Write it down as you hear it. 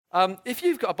If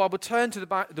you've got a Bible, turn to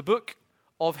the book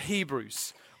of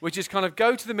Hebrews, which is kind of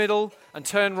go to the middle and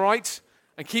turn right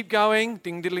and keep going,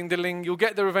 ding, diddling, diddling. You'll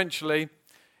get there eventually.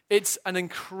 It's an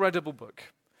incredible book,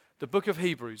 the book of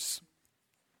Hebrews.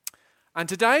 And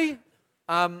today,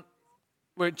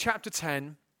 we're in chapter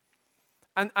 10.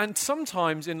 And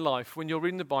sometimes in life, when you're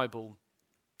reading the Bible,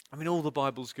 I mean, all the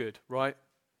Bible's good, right?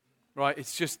 Right?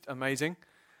 It's just amazing.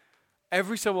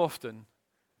 Every so often,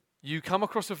 you come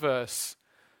across a verse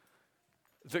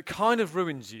that kind of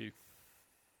ruins you,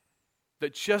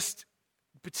 that just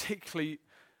particularly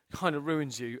kind of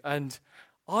ruins you. And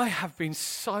I have been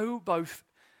so both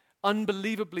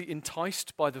unbelievably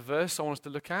enticed by the verse I want us to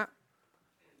look at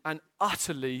and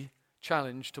utterly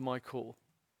challenged to my core.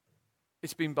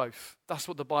 It's been both. That's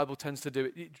what the Bible tends to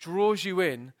do. It draws you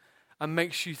in and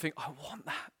makes you think, I want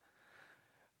that.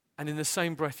 And in the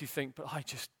same breath you think, but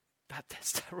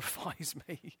that terrifies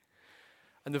me.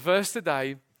 And the verse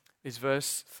today is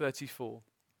verse 34.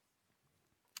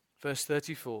 Verse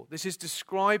 34. This is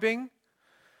describing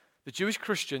the Jewish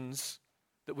Christians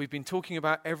that we've been talking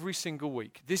about every single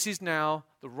week. This is now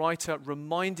the writer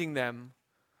reminding them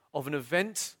of an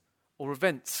event or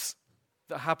events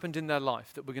that happened in their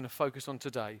life that we're going to focus on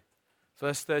today.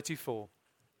 Verse 34.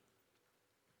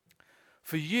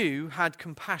 For you had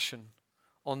compassion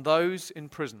on those in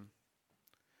prison,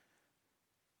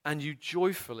 and you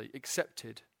joyfully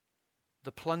accepted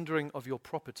the plundering of your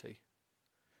property,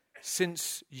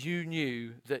 since you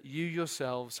knew that you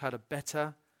yourselves had a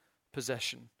better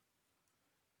possession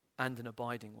and an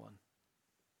abiding one.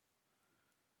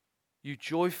 You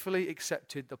joyfully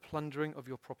accepted the plundering of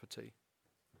your property,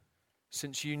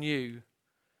 since you knew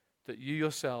that you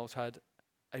yourselves had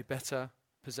a better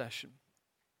possession.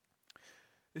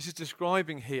 This is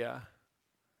describing here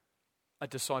a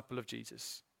disciple of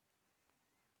Jesus.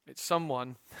 It's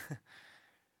someone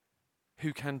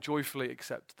who can joyfully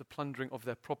accept the plundering of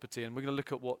their property. And we're going to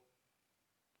look at what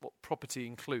property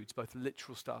includes, both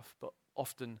literal stuff, but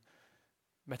often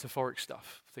metaphoric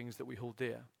stuff, things that we hold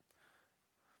dear.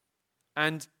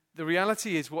 And the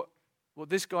reality is what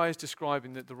this guy is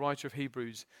describing, that the writer of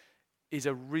Hebrews is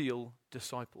a real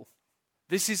disciple.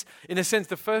 This is, in a sense,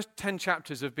 the first 10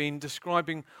 chapters have been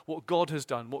describing what God has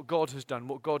done, what God has done,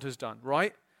 what God has done,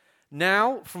 right?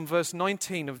 Now, from verse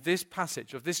 19 of this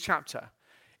passage, of this chapter,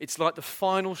 it's like the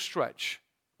final stretch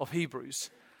of Hebrews.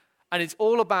 And it's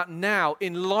all about now,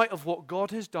 in light of what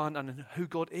God has done and who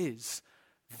God is,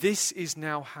 this is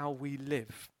now how we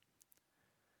live.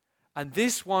 And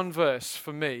this one verse,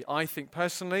 for me, I think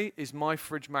personally, is my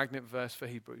fridge magnet verse for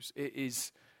Hebrews.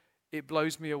 It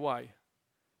blows me away.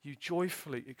 You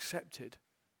joyfully accepted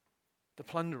the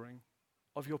plundering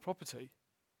of your property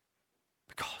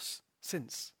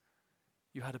since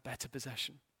you had a better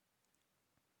possession.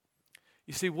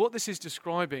 You see, what this is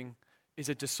describing is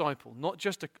a disciple, not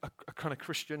just a kind of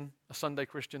Christian, a Sunday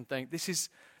Christian thing. This is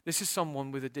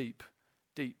someone with a deep,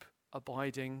 deep,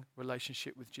 abiding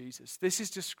relationship with Jesus. This is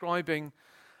describing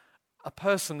a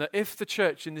person that if the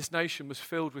church in this nation was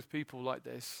filled with people like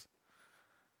this,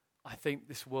 I think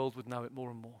this world would know it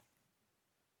more and more.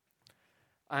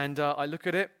 And I look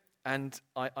at it and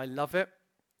I love it.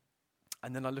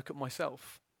 And then I look at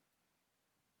myself.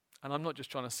 And I'm not just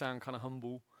trying to sound kind of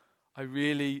humble. I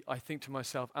think to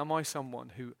myself, am I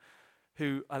someone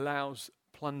who allows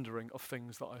plundering of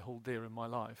things that I hold dear in my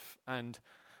life? And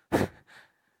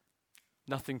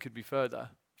nothing could be further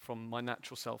from my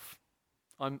natural self.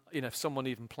 If someone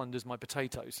even plunders my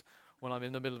potatoes when I'm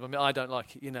in the middle of a meal, I don't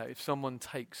like it. If someone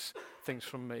takes things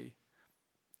from me,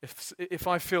 if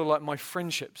I feel like my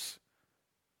friendships,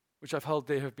 which I've held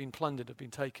dear, have been plundered, have been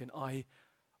taken, I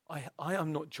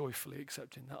am not joyfully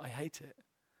accepting that. I hate it.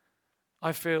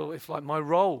 I feel if like my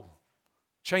role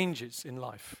changes in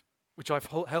life, which I've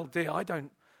held dear, I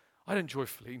don't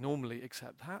joyfully normally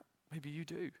accept that. Maybe you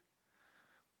do.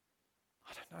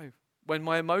 I don't know. When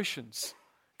my emotions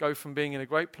go from being in a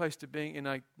great place to being in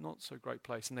a not so great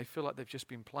place, and they feel like they've just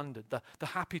been plundered. The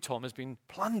happy Tom has been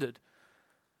plundered.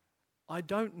 I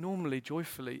don't normally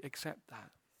joyfully accept that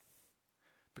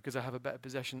because I have a better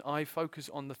possession. I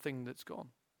focus on the thing that's gone.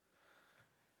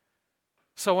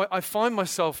 So I find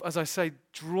myself, as I say,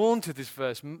 drawn to this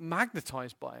verse,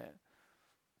 magnetized by it.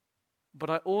 But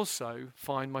I also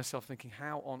find myself thinking,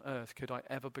 how on earth could I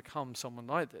ever become someone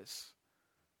like this?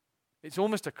 It's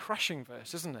almost a crushing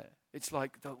verse, isn't it? It's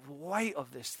like the weight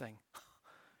of this thing.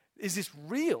 Is this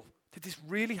real? Did this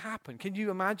really happen? Can you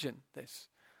imagine this?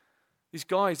 These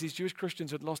guys, these Jewish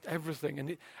Christians had lost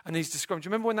everything. And he's describing, do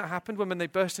you remember when that happened? When they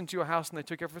burst into your house and they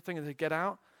took everything and they get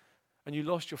out? And you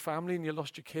lost your family and you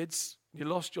lost your kids. You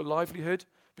lost your livelihood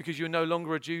because you're no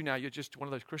longer a Jew now. You're just one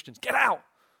of those Christians. Get out!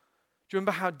 Do you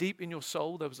remember how deep in your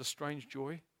soul there was a strange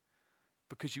joy?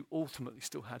 Because you ultimately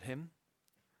still had him.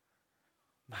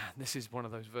 Man, this is one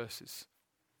of those verses.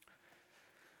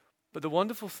 But the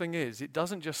wonderful thing is, it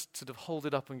doesn't just sort of hold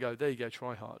it up and go, there you go,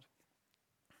 try hard.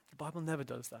 The Bible never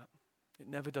does that. It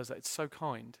never does that. It's so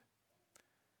kind.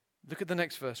 Look at the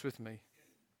next verse with me.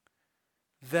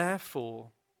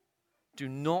 Therefore, do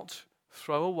not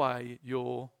throw away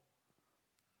your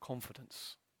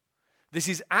confidence. This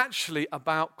is actually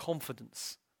about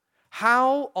confidence.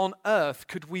 How on earth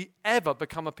could we ever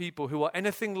become a people who are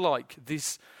anything like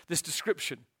this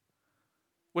description?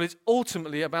 Well, it's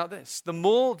ultimately about this. The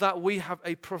more that we have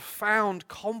a profound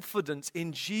confidence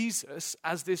in Jesus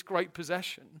as this great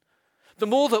possession, the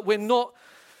more that we're not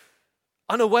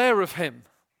unaware of him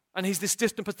and he's this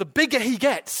distant person, the bigger he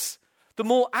gets, the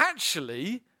more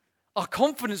actually our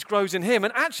confidence grows in him.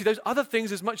 And actually those other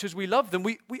things, as much as we love them,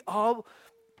 we are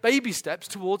baby steps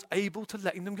towards able to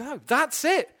letting them go. That's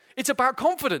it. It's about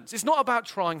confidence. It's not about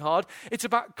trying hard. It's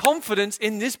about confidence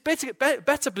in this better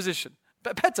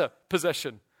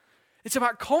possession. It's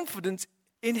about confidence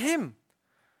in him.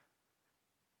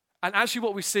 And actually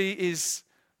what we see is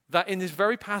that in this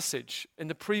very passage, in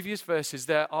the previous verses,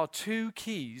 there are two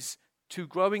keys to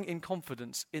growing in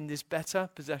confidence in this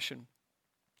better possession.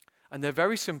 And they're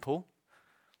very simple,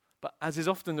 but as is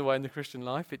often the way in the Christian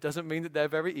life, it doesn't mean that they're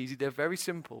very easy. They're very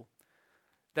simple.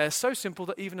 They're so simple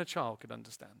that even a child could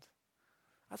understand.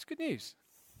 That's good news,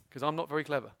 because I'm not very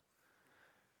clever.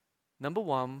 Number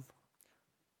one,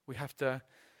 we have to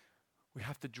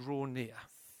draw near.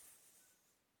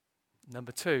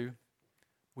 Number two,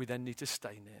 we then need to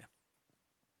stay near.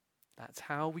 That's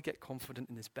how we get confident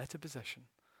in this better possession.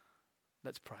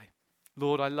 Let's pray.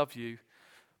 Lord, I love you,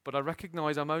 but I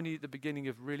recognize I'm only at the beginning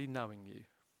of really knowing you.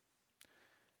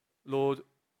 Lord,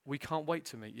 we can't wait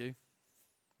to meet you.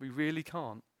 We really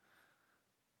can't.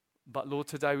 But Lord,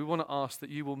 today we want to ask that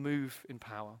you will move in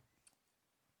power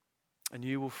and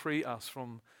you will free us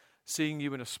from seeing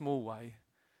you in a small way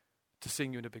to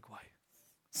seeing you in a big way,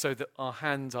 so that our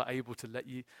hands are able to let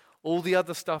you all the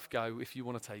other stuff go if you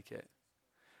want to take it.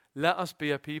 Let us be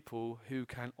a people who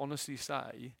can honestly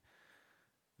say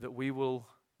that we will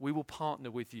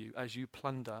partner with you as you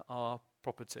plunder our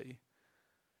property,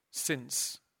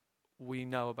 since we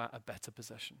know about a better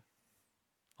possession.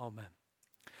 Amen.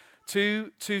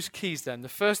 Two keys then.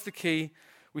 The key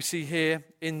we see here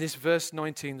in this verse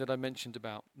 19 that I mentioned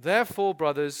about. Therefore,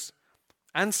 brothers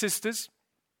and sisters,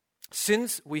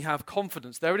 since we have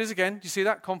confidence. There it is again. Do you see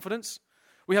that? Confidence.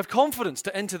 We have confidence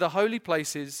to enter the holy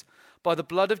places by the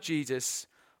blood of Jesus,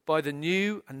 by the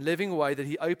new and living way that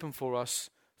he opened for us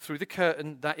through the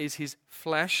curtain that is his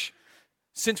flesh.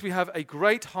 Since we have a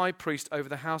great high priest over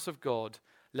the house of God,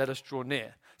 let us draw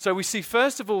near. So we see,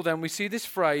 first of all, then, we see this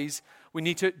phrase, we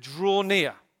need to draw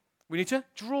near. We need to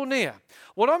draw near.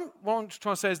 What I'm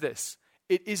trying to say is this: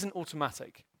 it isn't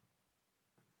automatic.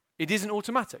 It isn't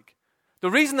automatic. The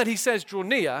reason that he says draw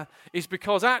near is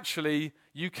because actually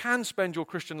you can spend your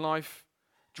Christian life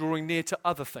drawing near to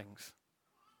other things.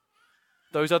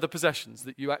 Those other possessions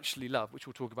that you actually love, which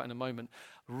we'll talk about in a moment,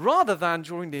 rather than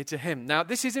drawing near to him. Now,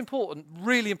 this is important,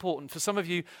 really important for some of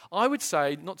you. I would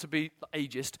say, not to be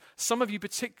ageist, some of you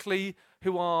particularly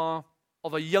who are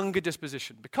of a younger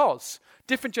disposition, because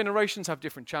different generations have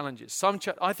different challenges.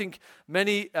 I think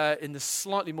many in the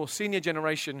slightly more senior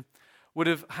generation would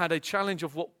have had a challenge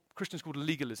of what Christians call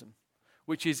legalism,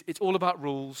 which is it's all about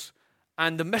rules,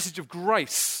 and the message of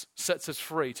grace sets us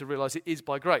free to realize it is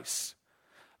by grace.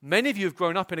 Many of you have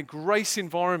grown up in a grace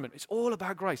environment. It's all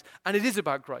about grace, and it is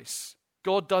about grace.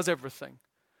 God does everything.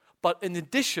 But in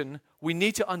addition, we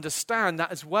need to understand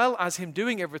that as well as him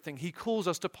doing everything, he calls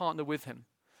us to partner with him.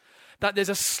 That there's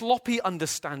a sloppy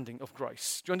understanding of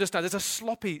grace. Do you understand? There's a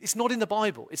sloppy, it's not in the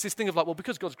Bible. It's this thing of like, well,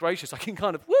 because God's gracious, I can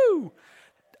kind of, woo!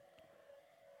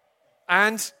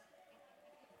 And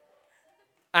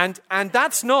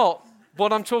that's not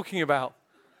what I'm talking about.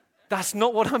 That's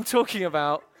not what I'm talking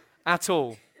about at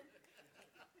all.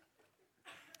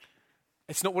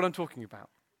 It's not what I'm talking about.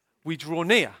 We draw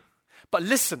near. But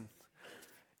listen,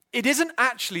 it isn't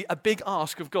actually a big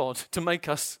ask of God to make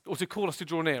us, or to call us to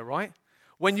draw near, right?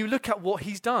 When you look at what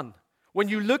he's done. When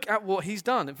you look at what he's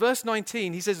done. In verse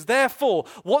 19, he says, therefore,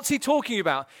 what's he talking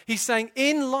about? He's saying,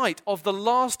 in light of the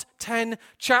last 10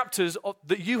 chapters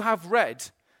that you have read,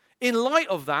 in light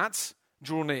of that,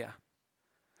 draw near.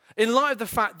 In light of the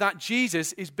fact that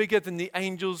Jesus is bigger than the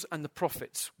angels and the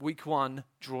prophets, week 1,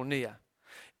 draw near.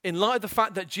 In light of the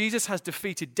fact that Jesus has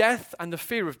defeated death and the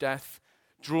fear of death,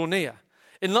 draw near.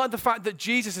 In light of the fact that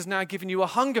Jesus has now given you a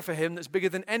hunger for him that's bigger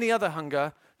than any other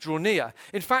hunger, draw near.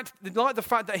 In fact, in light of the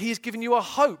fact that he has given you a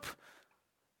hope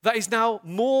that is now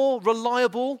more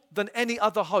reliable than any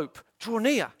other hope. Draw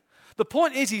near. The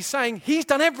point is, he's saying he's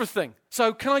done everything.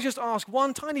 So can I just ask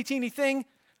one tiny, teeny thing?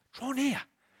 Draw near.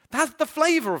 That's the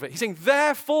flavor of it. He's saying,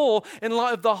 therefore, in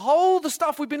light of the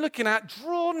stuff we've been looking at,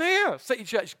 draw near, City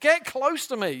Church, get close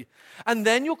to me. And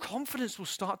then your confidence will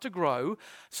start to grow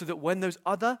so that when those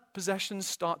other possessions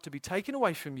start to be taken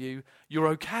away from you, you're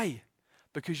okay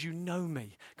because you know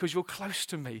me, because you're close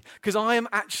to me, because I am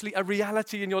actually a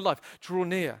reality in your life. Draw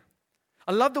near.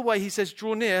 I love the way he says,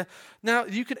 draw near. Now,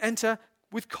 you can enter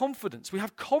with confidence. We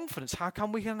have confidence. How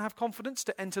come we can have confidence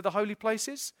to enter the holy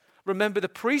places? Remember the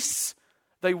priests?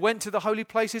 They went to the holy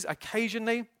places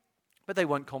occasionally, but they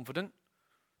weren't confident.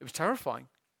 It was terrifying.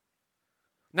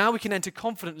 Now we can enter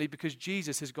confidently because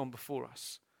Jesus has gone before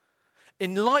us.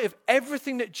 In light of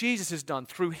everything that Jesus has done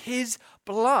through his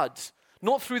blood,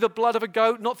 not through the blood of a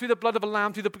goat, not through the blood of a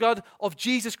lamb, through the blood of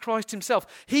Jesus Christ himself.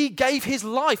 He gave his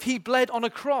life. He bled on a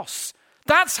cross.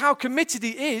 That's how committed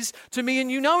he is to me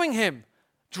and you knowing him.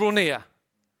 Draw near.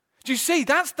 Do you see?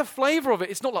 That's the flavor of it.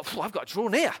 It's not like, I've got to draw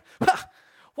near.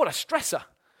 What a stressor.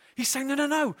 He's saying,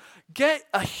 no. Get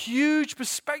a huge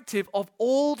perspective of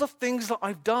all the things that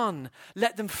I've done.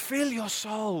 Let them fill your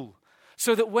soul.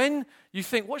 So that when you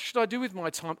think, what should I do with my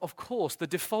time? Of course, the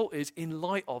default is in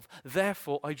light of,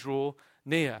 therefore I draw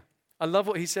near. I love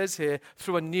what he says here,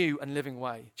 through a new and living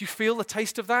way. Do you feel the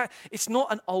taste of that? It's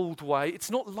not an old way.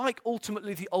 It's not like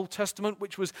ultimately the Old Testament,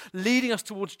 which was leading us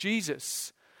towards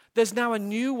Jesus. There's now a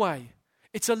new way.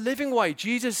 It's a living way.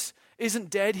 Jesus isn't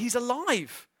dead. He's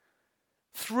alive.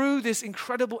 Through this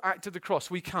incredible act of the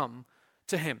cross, we come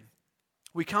to him.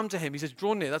 We come to him. He says,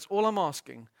 draw near. That's all I'm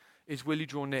asking is, will you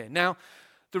draw near? Now,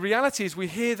 the reality is we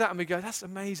hear that and we go, that's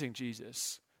amazing,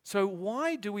 Jesus. So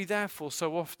why do we therefore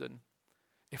so often,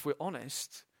 if we're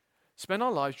honest, spend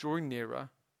our lives drawing nearer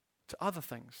to other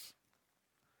things?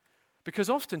 Because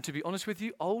often, to be honest with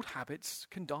you, old habits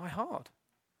can die hard.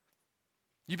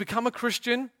 You become a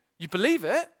Christian, you believe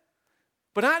it,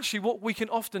 but actually what we can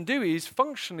often do is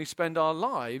functionally spend our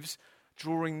lives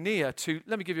drawing near to,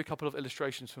 let me give you a couple of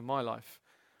illustrations from my life.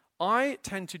 I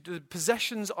tend to, the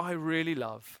possessions I really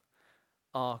love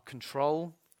are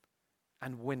control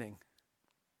and winning.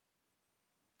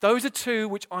 Those are two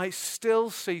which I still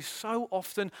see so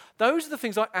often. Those are the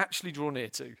things I actually draw near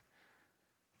to.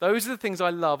 Those are the things I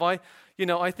love. I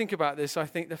think about this. I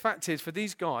think the fact is, for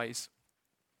these guys,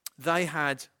 they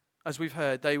had, as we've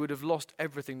heard, they would have lost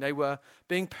everything. They were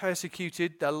being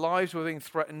persecuted. Their lives were being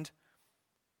threatened.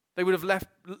 They would have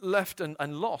left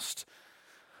and lost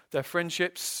their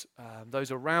friendships,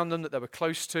 those around them that they were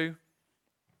close to.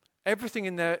 Everything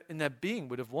in their being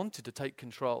would have wanted to take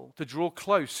control, to draw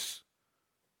close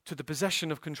to the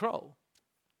possession of control.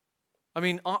 I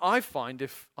mean, I find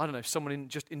if someone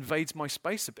just invades my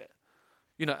space a bit,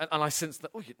 and I sense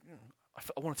that,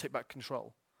 I want to take back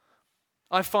control.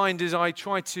 I find as I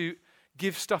try to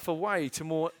give stuff away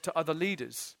to other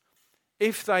leaders,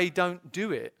 if they don't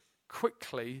do it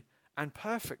quickly and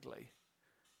perfectly,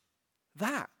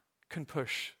 that can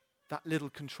push that little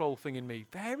control thing in me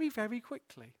very, very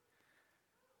quickly.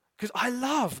 Because I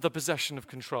love the possession of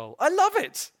control. I love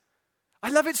it. I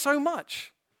love it so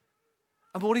much.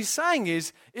 And what he's saying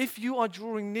is, if you are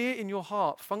drawing near in your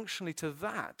heart functionally to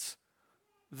that,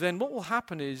 then what will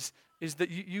happen is that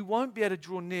you won't be able to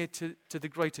draw near to the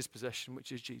greatest possession,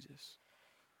 which is Jesus.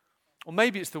 Or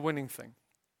maybe it's the winning thing.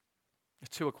 The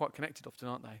two are quite connected often,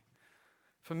 aren't they?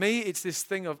 For me, it's this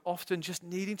thing of often just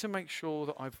needing to make sure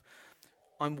that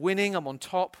I'm winning, I'm on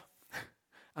top,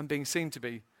 and being seen to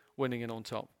be winning and on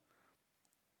top.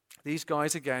 These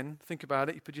guys, again, think about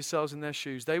it, you put yourselves in their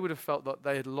shoes, they would have felt that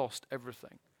they had lost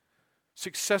everything.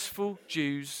 Successful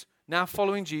Jews, now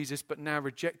following Jesus, but now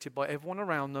rejected by everyone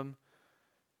around them.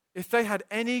 If they had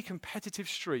any competitive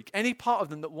streak, any part of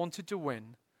them that wanted to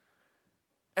win,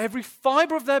 every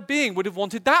fiber of their being would have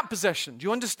wanted that possession. Do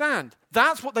you understand?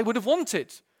 That's what they would have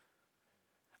wanted.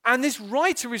 And this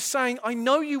writer is saying, I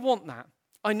know you want that.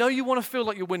 I know you want to feel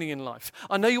like you're winning in life.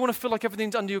 I know you want to feel like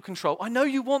everything's under your control. I know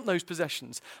you want those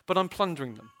possessions, but I'm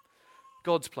plundering them.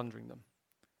 God's plundering them.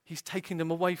 He's taking them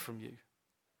away from you.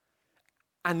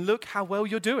 And look how well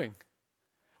you're doing.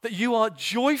 That you are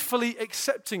joyfully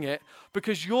accepting it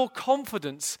because your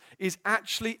confidence is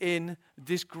actually in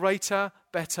this greater,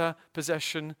 better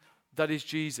possession that is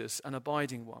Jesus, an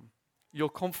abiding one. You're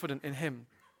confident in him.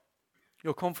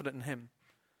 You're confident in him.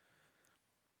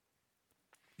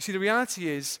 You see, the reality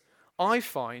is, I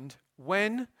find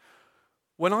when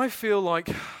I feel like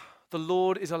the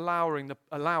Lord is allowing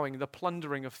the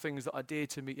plundering of things that are dear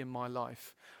to me in my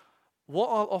life, what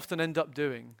I'll often end up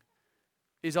doing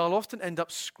is I'll often end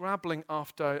up scrabbling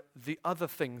after the other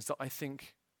things that I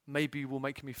think maybe will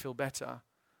make me feel better,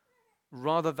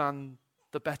 rather than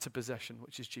the better possession,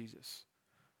 which is Jesus.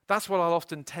 That's what I'll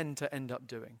often tend to end up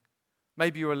doing.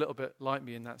 Maybe you're a little bit like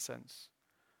me in that sense.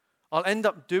 I'll end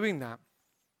up doing that.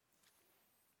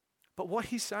 But what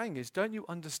he's saying is, don't you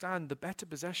understand the better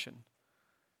possession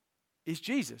is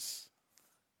Jesus,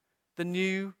 the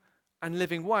new and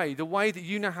living way, the way that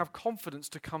you now have confidence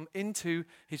to come into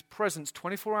his presence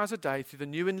 24 hours a day through the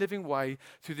new and living way,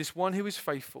 through this one who is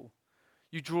faithful.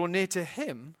 You draw near to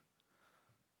him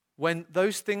when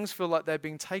those things feel like they're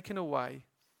being taken away.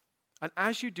 And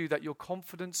as you do that, your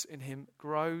confidence in him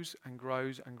grows and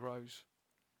grows and grows.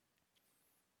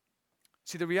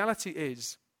 See, the reality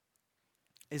is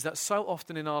that so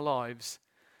often in our lives,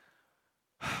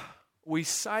 we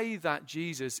say that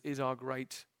Jesus is our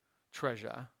great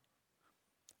treasure,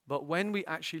 but when we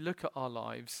actually look at our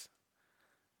lives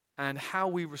and how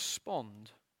we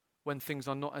respond when things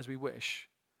are not as we wish,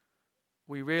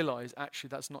 we realize actually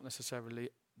that's not necessarily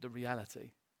the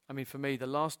reality. I mean, for me, the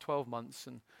last 12 months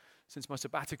and since my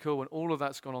sabbatical and all of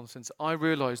that's gone on since, I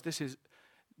realized this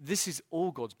is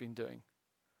all God's been doing.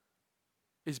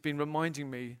 He's been reminding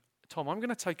me, Tom, I'm going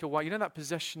to take away, you know that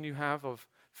possession you have of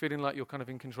feeling like you're kind of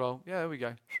in control? Yeah, there we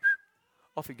go.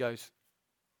 Off it goes.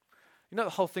 You know the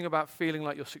whole thing about feeling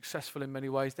like you're successful in many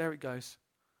ways? There it goes.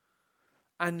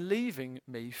 And leaving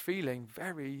me feeling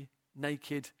very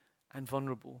naked and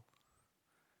vulnerable.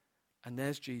 And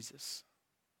there's Jesus.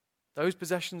 Those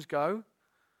possessions go,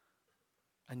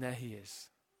 and there he is.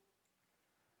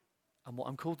 And what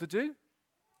I'm called to do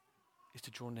is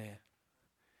to draw near.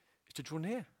 Is to draw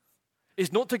near.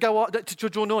 Is not to go up, to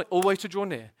draw near, always to draw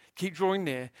near. Keep drawing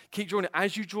near. Keep drawing near.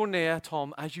 As you draw near,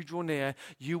 Tom, as you draw near,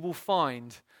 you will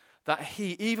find that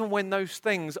he, even when those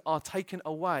things are taken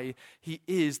away, he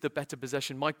is the better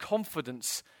possession. My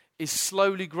confidence is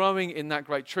slowly growing in that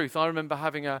great truth. I remember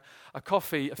having a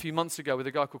coffee a few months ago with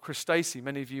a guy called Chris Stacey.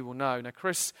 Many of you will know. Now,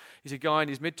 Chris is a guy in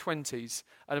his mid-20s,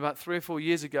 and about 3 or 4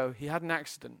 years ago, he had an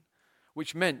accident,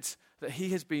 which meant that he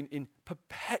has been in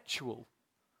perpetual,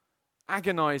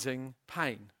 agonizing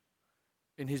pain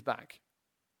in his back,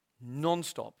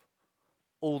 non-stop,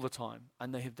 all the time.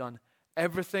 And they have done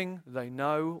everything they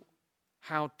know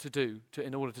how to do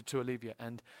in order to alleviate.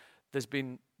 And there's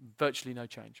been virtually no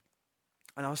change.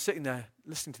 And I was sitting there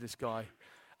listening to this guy.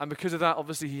 And because of that,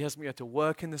 obviously, he hasn't been able to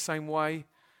work in the same way.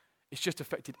 It's just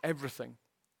affected everything.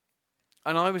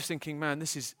 And I was thinking, man,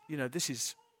 this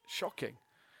is shocking.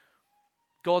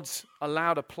 God's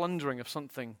allowed a plundering of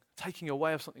something, taking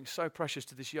away of something so precious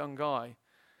to this young guy.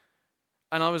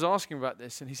 And I was asking about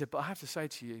this, and he said, but I have to say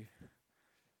to you,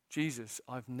 Jesus,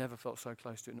 I've never felt so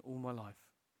close to it in all my life.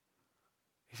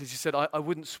 He said, I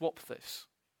wouldn't swap this.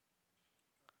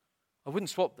 I wouldn't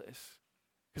swap this.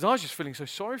 Because I was just feeling so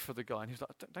sorry for the guy. And he was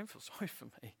like, don't feel sorry for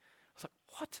me. I was like,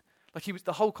 what? Like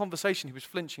the whole conversation, he was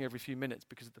flinching every few minutes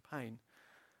because of the pain.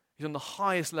 He's on the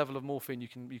highest level of morphine you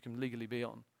can legally be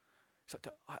on. He's like,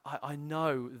 I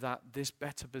know that this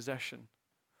better possession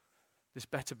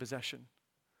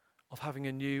of having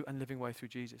a new and living way through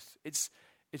Jesus, it's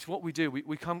what we do.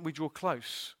 We draw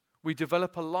close. We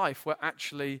develop a life where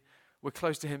actually we're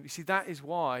close to him. You see, that is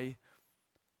why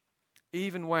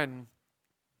even when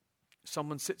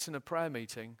someone sits in a prayer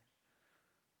meeting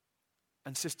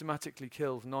and systematically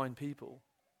kills 9 people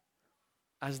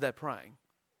as they're praying,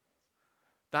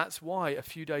 that's why a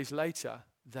few days later,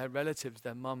 their relatives,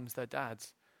 their mums, their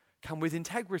dads, can with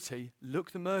integrity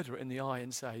look the murderer in the eye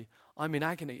and say, I'm in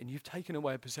agony and you've taken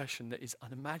away a possession that is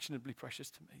unimaginably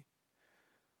precious to me.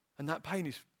 And that pain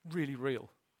is really real.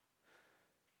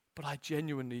 But I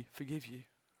genuinely forgive you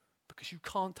because you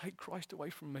can't take Christ away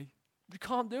from me. You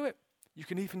can't do it. You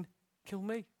can even kill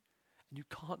me. And you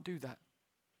can't do that.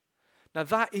 Now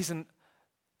that isn't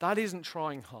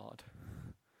trying hard.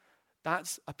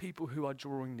 That's a people who are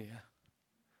drawing near.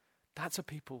 That's a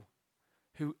people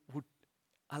who would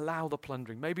allow the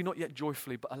plundering, maybe not yet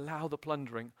joyfully, but allow the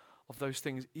plundering of those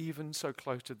things even so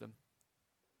close to them.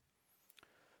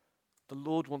 The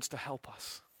Lord wants to help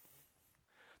us.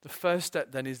 The first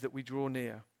step then is that we draw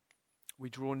near. We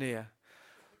draw near.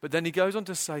 But then he goes on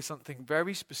to say something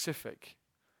very specific.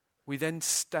 We then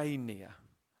stay near.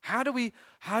 How do we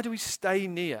stay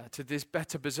near to this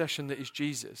better possession that is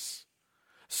Jesus?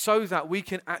 So that we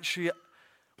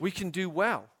can do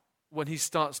well when he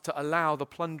starts to allow the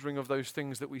plundering of those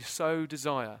things that we so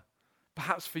desire.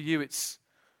 Perhaps for you it's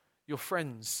your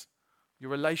friends,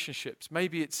 your relationships.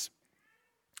 Maybe it's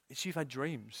you've had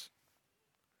dreams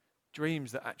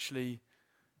that actually,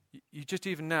 you just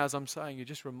even now as I'm saying, you're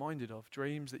just reminded of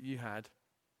dreams that you had,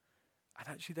 and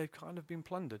actually they've kind of been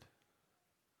plundered.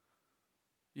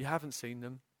 You haven't seen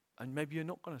them, and maybe you're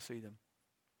not going to see them.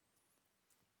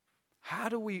 How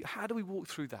do we walk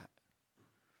through that?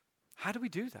 How do we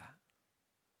do that?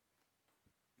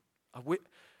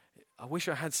 I wish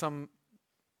I had some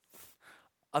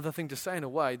other thing to say in a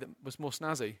way that was more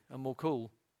snazzy and more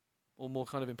cool or more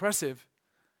kind of impressive.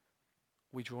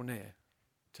 We draw near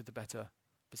to the better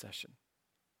possession.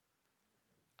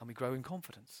 And we grow in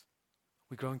confidence.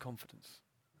 We grow in confidence.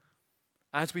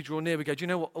 As we draw near, we go, do you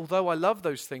know what? Although I love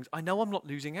those things, I know I'm not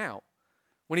losing out.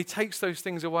 When he takes those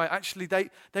things away, actually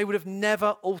they would have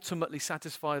never ultimately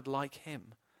satisfied like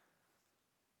him.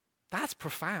 That's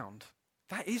profound.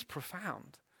 That is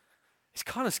profound. It's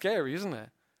kind of scary, isn't it?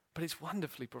 But it's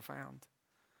wonderfully profound.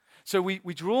 So we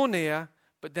draw near,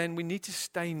 but then we need to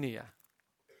stay near.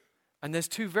 And there's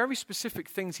two very specific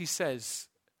things he says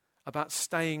about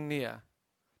staying near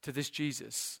to this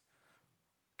Jesus.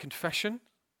 Confession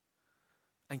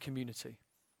and community.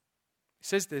 He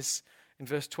says this in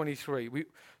verse 23.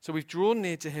 So we've drawn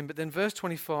near to him, but then verse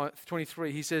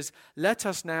 23, he says, let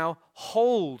us now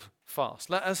hold fast.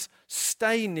 Let us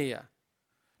stay near.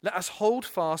 Let us hold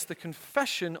fast the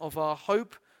confession of our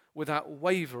hope without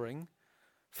wavering,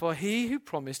 for he who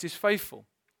promised is faithful.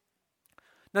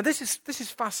 Now this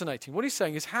is fascinating. What he's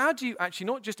saying is, how do you actually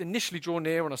not just initially draw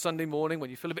near on a Sunday morning when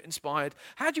you feel a bit inspired,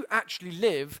 how do you actually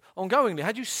live ongoingly?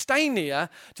 How do you stay near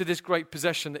to this great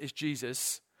possession that is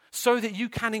Jesus, so that you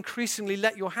can increasingly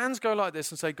let your hands go like this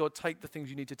and say, God, take the things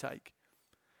you need to take?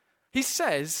 He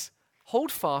says, hold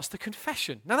fast the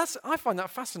confession. Now I find that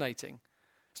fascinating.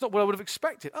 It's not what I would have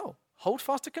expected. Oh, hold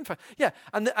fast to confession. Yeah,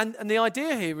 and the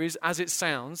idea here is, as it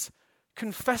sounds,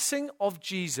 confessing of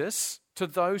Jesus to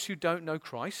those who don't know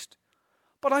Christ,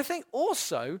 but I think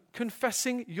also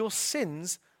confessing your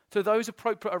sins to those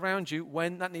appropriate around you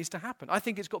when that needs to happen. I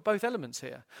think it's got both elements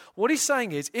here. What he's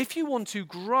saying is, if you want to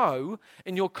grow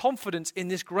in your confidence in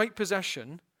this great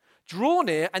possession, draw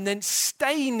near and then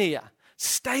stay near.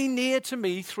 Stay near to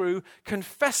me through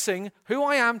confessing who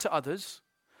I am to others,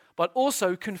 but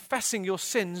also confessing your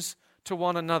sins to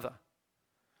one another.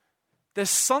 There's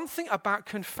something about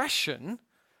confession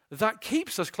that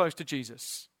keeps us close to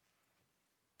Jesus.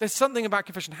 There's something about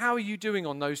confession. How are you doing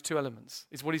on those two elements,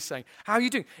 is what he's saying. How are you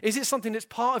doing? Is it something that's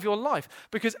part of your life?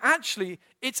 Because actually,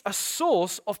 it's a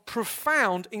source of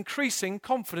profound, increasing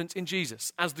confidence in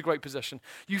Jesus as the great possession.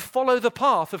 You follow the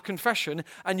path of confession,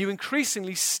 and you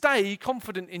increasingly stay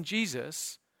confident in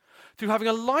Jesus through having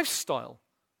a lifestyle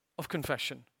of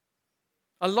confession.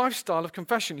 A lifestyle of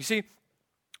confession. You see,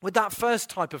 with that first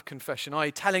type of confession,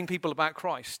 i.e. telling people about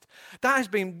Christ, that has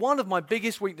been one of my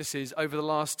biggest weaknesses over the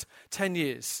last 10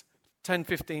 years, 10,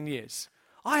 15 years.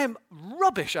 I am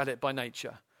rubbish at it by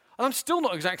nature. And I'm still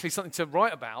not exactly something to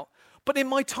write about, but in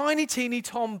my tiny, teeny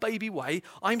Tom baby way,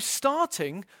 I'm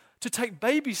starting to take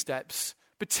baby steps,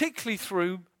 particularly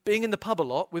through being in the pub a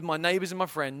lot with my neighbours and my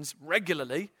friends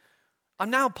regularly. I'm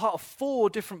now part of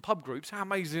 4 different pub groups. How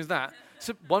amazing is that?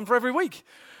 It's one for every week.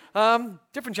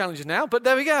 Different challenges now, but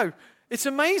there we go. It's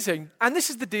amazing. And this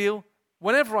is the deal.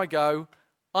 Whenever I go,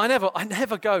 I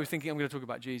never go thinking I'm going to talk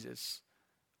about Jesus.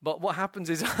 But what happens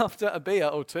is, after a beer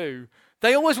or two,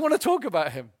 they always want to talk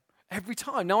about him. Every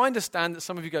time. Now, I understand that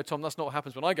some of you go, Tom, that's not what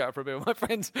happens when I go out for a beer with my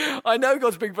friends. I know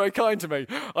God's being very kind to me.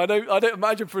 I don't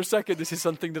imagine for a second this is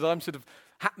something that I'm sort of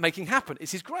making happen.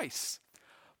 It's his grace.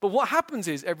 But what happens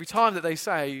is, every time that they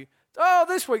say, oh,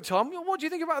 this week, Tom, what do you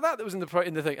think about that was in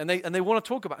the thing? And they want to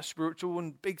talk about spiritual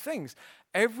and big things.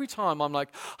 Every time I'm like,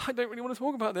 I don't really want to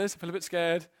talk about this. I feel a bit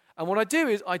scared. And what I do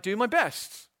is I do my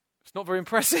best. It's not very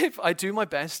impressive. I do my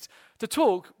best to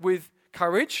talk with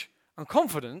courage and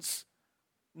confidence,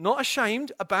 not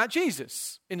ashamed, about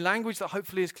Jesus in language that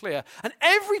hopefully is clear. And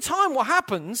every time what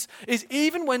happens is,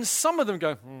 even when some of them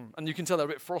go, and you can tell they're a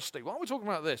bit frosty. Why are we talking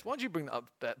about this? Why did you bring that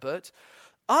up, Bert?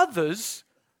 Others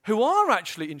who are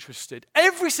actually interested,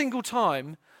 every single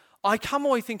time, I come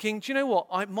away thinking, do you know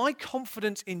what? My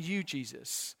confidence in you,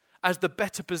 Jesus, as the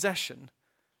better possession,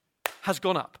 has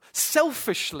gone up.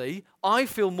 Selfishly, I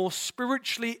feel more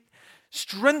spiritually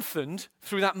strengthened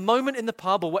through that moment in the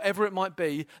pub or whatever it might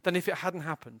be than if it hadn't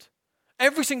happened.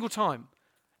 Every single time.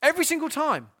 Every single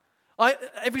time.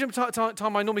 Every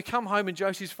time I normally come home and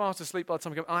Josie's fast asleep by the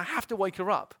time I come, and I have to wake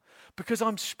her up because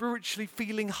I'm spiritually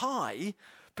feeling high,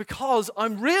 because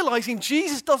I'm realizing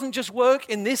Jesus doesn't just work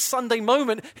in this Sunday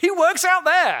moment. He works out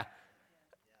there.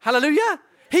 Hallelujah.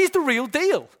 He's the real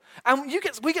deal. And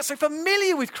we get so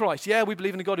familiar with Christ. Yeah, we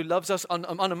believe in a God who loves us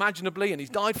unimaginably, and he's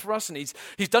died for us, and he's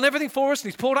done everything for us,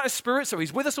 and he's poured out his Spirit, so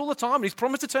he's with us all the time, and he's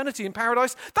promised eternity in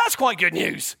paradise. That's quite good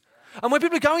news. And when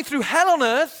people are going through hell on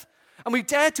earth, and we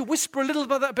dare to whisper a little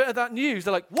bit of that news,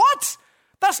 they're like, what?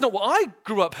 That's not what I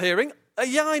grew up hearing.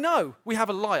 Yeah, I know. We have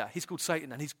a liar. He's called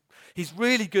Satan, and he's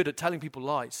really good at telling people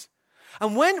lies.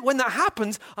 And when that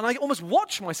happens, and I almost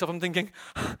watch myself, I'm thinking,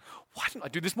 why don't I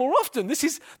do this more often? This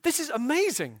is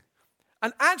amazing.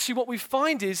 And actually what we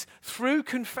find is through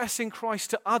confessing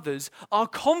Christ to others, our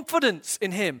confidence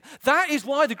in him. That is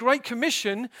why the Great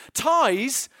Commission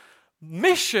ties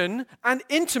mission and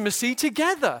intimacy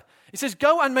together. It says,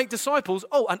 go and make disciples.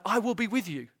 Oh, and I will be with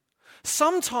you.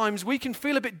 Sometimes we can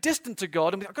feel a bit distant to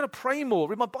God and I've got to pray more,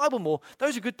 read my Bible more.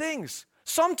 Those are good things.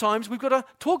 Sometimes we've got to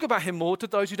talk about him more to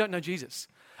those who don't know Jesus.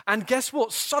 And guess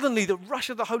what? Suddenly the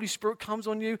rush of the Holy Spirit comes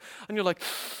on you and you're like,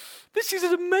 this is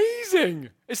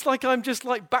amazing. It's like I'm just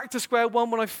like back to square one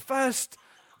when I first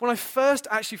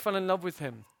actually fell in love with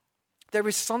him. There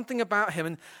is something about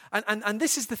him. And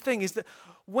this is the thing, is that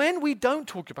when we don't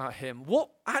talk about him, what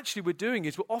actually we're doing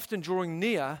is we're often drawing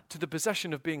near to the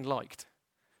possession of being liked.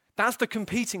 That's the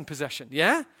competing possession,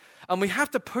 yeah? And we have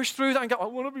to push through that and go, I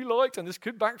want to be liked, and this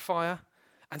could backfire.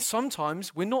 And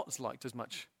sometimes we're not liked as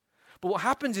much. But what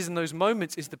happens is in those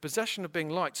moments is the possession of being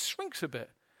liked shrinks a bit.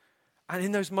 And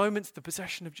in those moments, the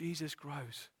possession of Jesus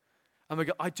grows. And we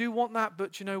go, I do want that,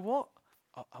 but you know what?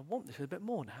 I want this a bit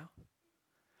more now.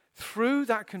 Through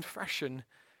that confession,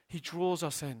 he draws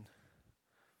us in.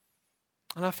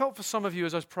 And I felt for some of you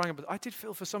as I was praying, but I did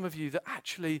feel for some of you that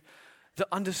actually, that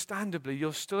understandably,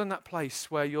 you're still in that place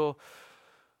where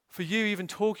for you, even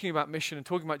talking about mission and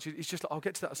talking about Jesus, it's just like, I'll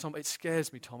get to that at some point. It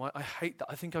scares me, Tom. I hate that.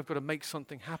 I think I've got to make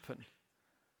something happen.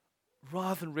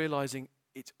 Rather than realizing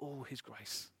it's all his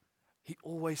grace. He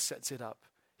always sets it up.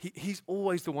 He's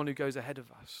always the one who goes ahead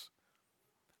of us.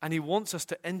 And he wants us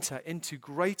to enter into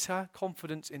greater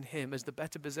confidence in him as the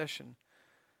better possession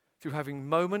through having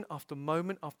moment after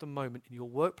moment after moment in your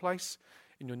workplace,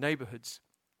 in your neighborhoods,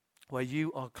 where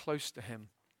you are close to him.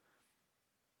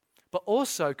 But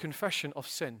also confession of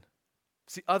sin.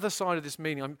 It's the other side of this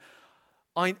meaning.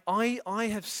 I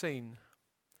have seen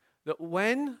that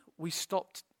when we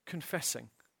stopped confessing,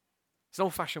 it's an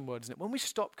old-fashioned word, isn't it? When we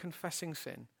stop confessing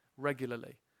sin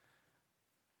regularly,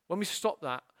 when we stop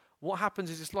that, what happens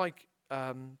is it's like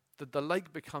the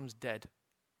lake becomes dead.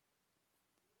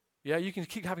 Yeah, you can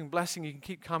keep having blessing, you can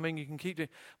keep coming, you can keep doing,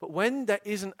 but when there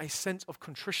isn't a sense of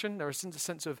contrition, there isn't a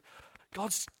sense of,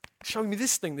 God's showing me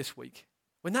this thing this week.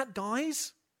 When that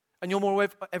dies, and you're more aware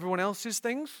of everyone else's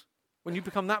things, when you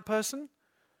become that person,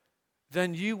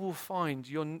 then you will find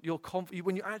when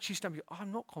you actually stand, you go,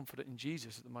 I'm not confident in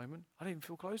Jesus at the moment. I don't even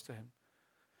feel close to him.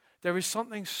 There is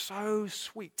something so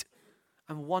sweet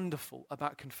and wonderful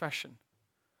about confession.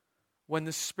 When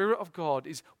the Spirit of God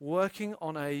is working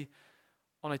on a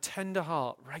tender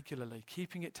heart regularly,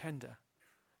 keeping it tender,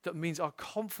 that means our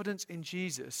confidence in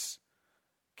Jesus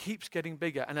keeps getting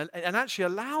bigger and actually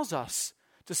allows us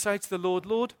to say to the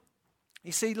Lord,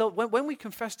 you see, Lord, when we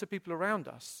confess to people around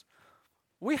us,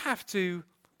 we have to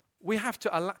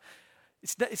allow,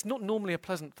 it's not normally a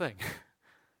pleasant thing.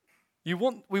 We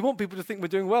want people to think we're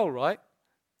doing well, right?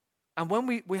 And when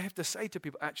we have to say to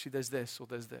people, actually, there's this or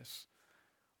there's this,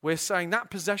 we're saying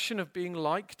that possession of being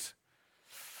liked,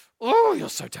 oh, you're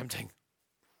so tempting.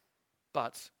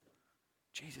 But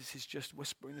Jesus is just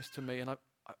whispering this to me, and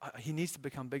he needs to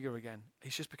become bigger again.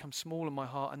 He's just become small in my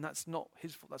heart, and that's not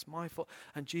his fault, that's my fault.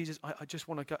 And Jesus, I just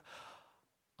want to go.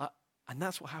 And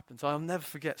that's what happens. I'll never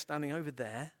forget standing over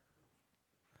there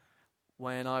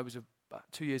when I was about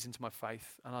 2 years into my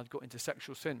faith, and I'd got into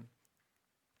sexual sin.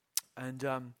 And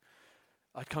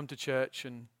I'd come to church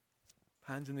and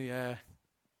hands in the air.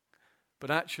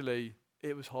 But actually,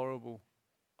 it was horrible.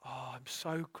 Oh, I'm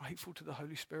so grateful to the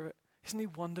Holy Spirit. Isn't he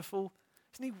wonderful?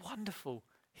 Isn't he wonderful?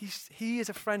 He is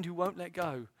a friend who won't let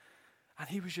go. And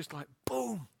he was just like,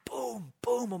 boom, boom,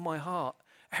 boom on my heart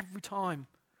every time.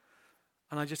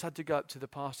 And I just had to go up to the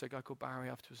pastor, a guy called Barry,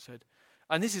 afterwards and said,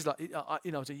 and this is like,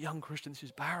 as a young Christian, this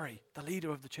is Barry, the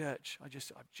leader of the church. I've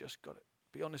just got to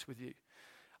be honest with you.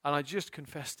 And I just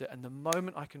confessed it. And the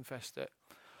moment I confessed it,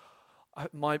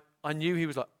 I knew he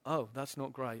was like, oh, that's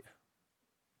not great.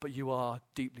 But you are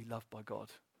deeply loved by God.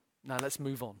 Now let's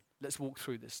move on. Let's walk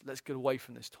through this. Let's get away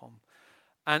from this, Tom.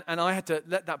 And I had to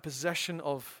let that possession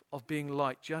of being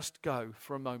liked just go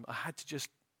for a moment. I had to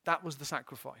that was the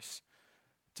sacrifice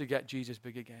to get Jesus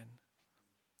big again.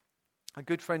 A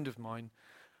good friend of mine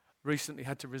recently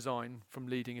had to resign from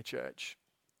leading a church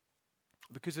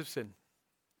because of sin.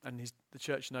 And the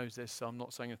church knows this, so I'm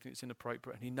not saying anything that's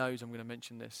inappropriate. And he knows I'm going to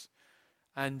mention this.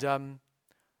 And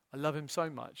I love him so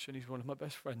much, and he's one of my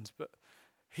best friends. But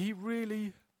he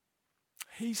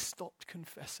stopped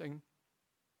confessing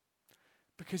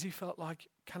because he felt like,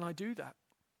 can I do that?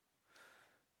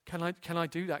 Can I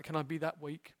do that? Can I be that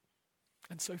weak?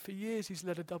 And so for years he's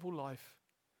led a double life.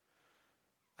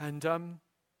 And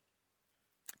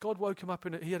God woke him up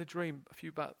he had a dream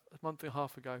about a month and a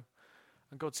half ago.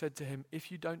 And God said to him, if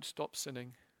you don't stop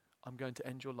sinning, I'm going to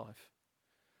end your life.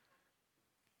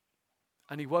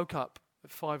 And he woke up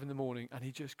at 5 a.m. and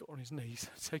he just got on his knees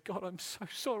and said, God, I'm so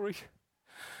sorry.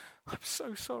 I'm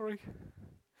so sorry.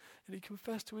 And he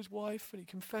confessed to his wife, and he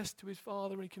confessed to his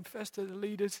father, and he confessed to the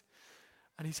leaders.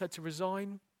 And he's had to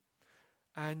resign.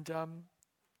 And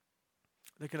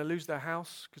they're going to lose their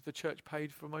house because the church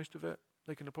paid for most of it.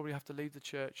 They're going to probably have to leave the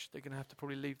church. They're going to have to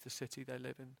probably leave the city they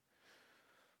live in.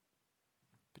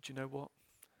 But you know what?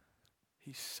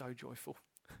 He's so joyful.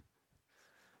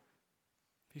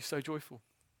 He's so joyful.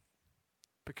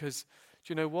 Because,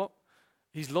 do you know what?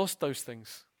 He's lost those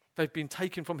things. They've been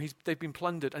taken from they've been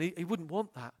plundered. And he wouldn't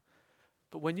want that.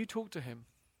 But when you talk to him,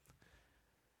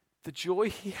 the joy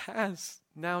he has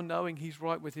now knowing he's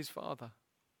right with his Father.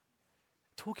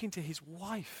 Talking to his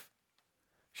wife.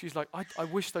 She's like, I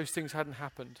wish those things hadn't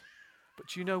happened. But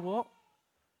do you know what?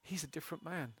 He's a different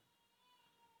man.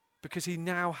 Because he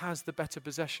now has the better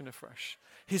possession afresh.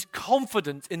 His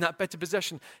confidence in that better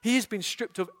possession. He has been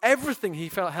stripped of everything he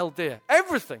felt held dear.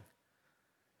 Everything.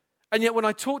 And yet when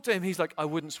I talk to him, he's like, I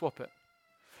wouldn't swap it.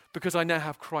 Because I now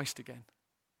have Christ again.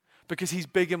 Because he's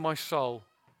big in my soul.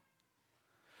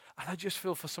 And I just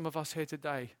feel for some of us here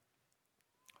today,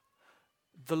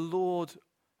 the Lord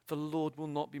will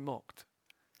not be mocked.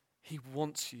 He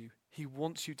wants you. He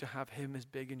wants you to have him as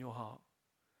big in your heart.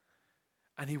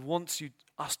 And he wants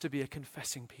us to be a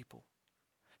confessing people.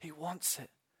 He wants it.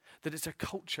 That it's a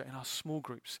culture in our small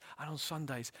groups and on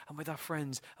Sundays and with our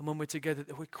friends and when we're together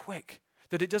that we're quick.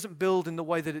 That it doesn't build in the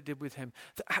way that it did with him.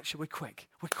 That actually we're quick.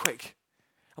 We're quick.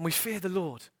 And we fear the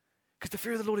Lord. Because the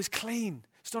fear of the Lord is clean.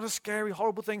 It's not a scary,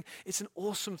 horrible thing. It's an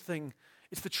awesome thing.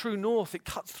 It's the true north. It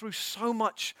cuts through so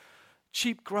much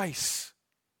cheap grace.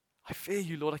 I fear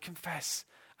you, Lord, I confess.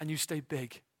 And you stay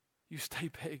big. You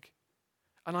stay big.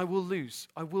 And I will lose.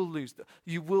 I will lose.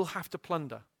 You will have to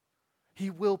plunder. He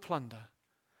will plunder.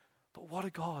 But what a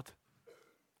God.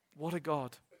 What a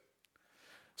God.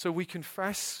 So we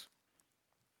confess.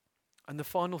 And the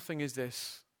final thing is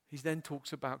this. He then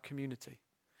talks about community.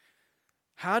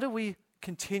 How do we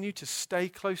continue to stay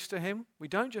close to him? We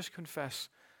don't just confess.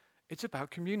 It's about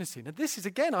community. Now this is,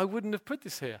 again, I wouldn't have put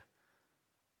this here.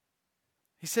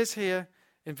 He says here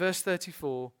in verse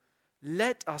 34,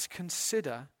 let us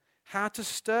consider how to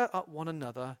stir up one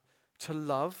another to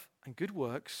love and good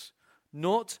works,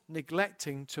 not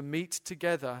neglecting to meet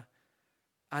together,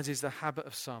 as is the habit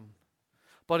of some,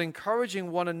 but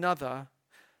encouraging one another,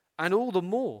 and all the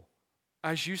more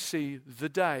as you see the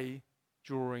day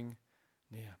drawing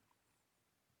near.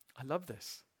 I love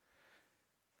this.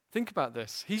 Think about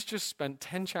this. He's just spent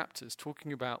 10 chapters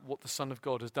talking about what the Son of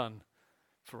God has done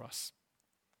for us.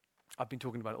 I've been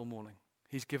talking about it all morning.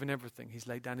 He's given everything. He's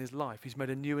laid down his life. He's made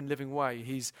a new and living way.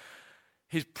 His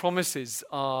promises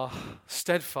are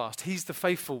steadfast. He's the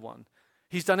faithful one.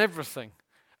 He's done everything.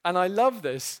 And I love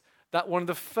this, that one of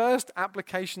the first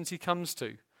applications he comes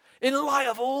to, in light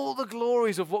of all the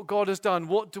glories of what God has done,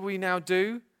 what do we now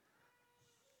do?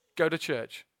 Go to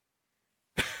church.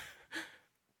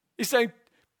 He's saying,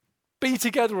 be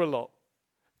together a lot.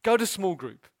 Go to small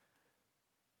group.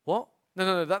 What?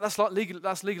 No. That's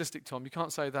legalistic, Tom. You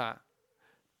can't say that.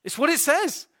 It's what it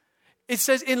says. It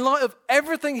says, in light of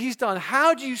everything he's done,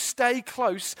 how do you stay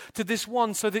close to this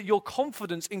one so that your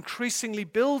confidence increasingly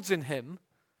builds in him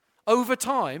over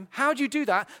time? How do you do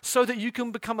that so that you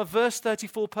can become a verse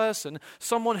 34 person,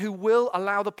 someone who will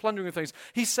allow the plundering of things?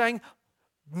 He's saying,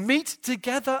 meet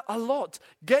together a lot.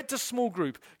 Get to small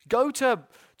group. Go to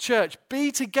church.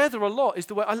 Be together a lot is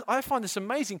the way. I find this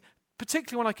amazing,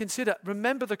 particularly when I consider,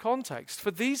 remember the context,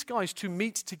 for these guys to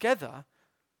meet together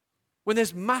when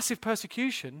there's massive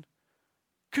persecution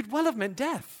could well have meant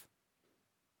death.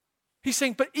 He's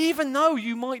saying, but even though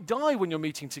you might die when you're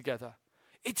meeting together,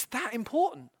 it's that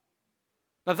important.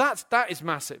 Now that is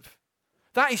massive.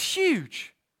 That is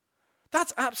huge.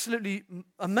 That's absolutely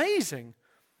amazing.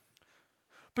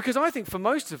 Because I think for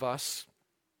most of us,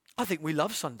 I think we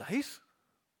love Sundays,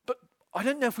 but I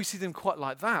don't know if we see them quite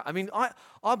like that. I mean,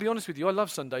 I'll be honest with you, I love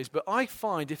Sundays, but I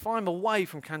find if I'm away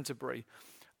from Canterbury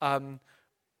on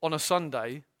a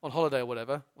Sunday, on holiday or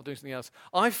whatever, or doing something else,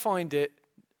 I find it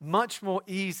much more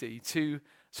easy to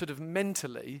sort of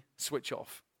mentally switch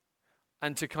off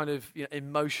and to kind of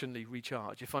emotionally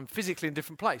recharge. If I'm physically in a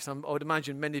different place, I would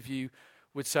imagine many of you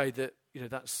would say that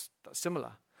that's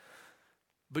similar.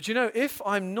 But if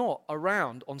I'm not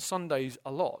around on Sundays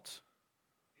a lot,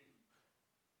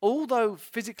 although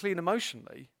physically and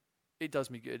emotionally it does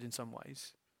me good in some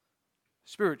ways,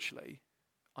 spiritually,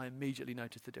 I immediately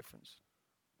notice the difference.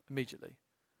 Immediately.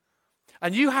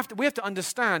 And we have to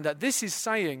understand that this is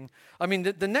saying,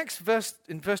 the next verse,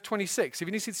 in verse 26, if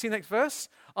you need to see the next verse,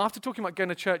 after talking about going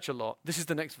to church a lot, this is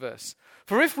the next verse.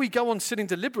 For if we go on sinning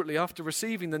deliberately after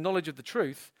receiving the knowledge of the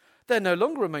truth, there no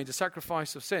longer remains a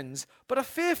sacrifice of sins, but a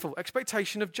fearful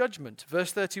expectation of judgment.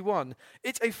 Verse 31,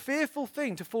 it's a fearful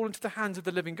thing to fall into the hands of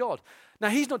the living God. Now,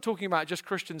 he's not talking about just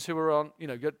Christians who are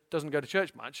doesn't go to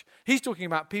church much. He's talking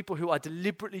about people who are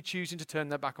deliberately choosing to turn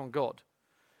their back on God.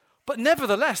 But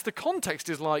nevertheless, the context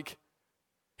is like,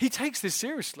 he takes this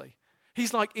seriously.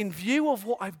 He's like, in view of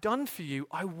what I've done for you,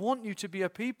 I want you to be a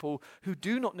people who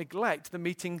do not neglect the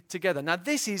meeting together. Now,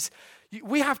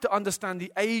 we have to understand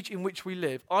the age in which we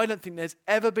live. I don't think there's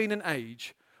ever been an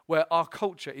age where our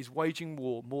culture is waging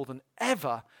war more than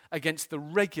ever against the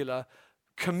regular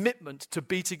commitment to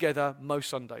be together most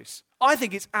Sundays. I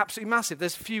think it's absolutely massive.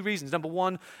 There's a few reasons. Number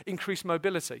one, increased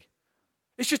mobility.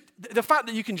 It's just the fact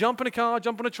that you can jump in a car,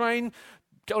 jump on a train,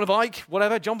 get on a bike,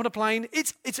 whatever, jump on a plane.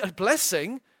 It's a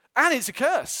blessing and it's a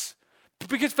curse.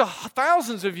 Because for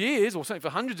thousands of years, or certainly for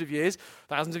hundreds of years,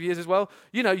 thousands of years as well,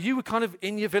 you were kind of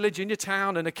in your village, in your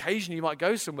town, and occasionally you might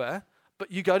go somewhere,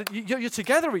 but you're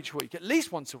together each week, at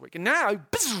least once a week. And now,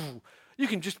 you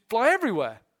can just fly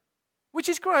everywhere, which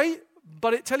is great,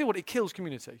 but tell you what, it kills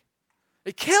community.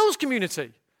 It kills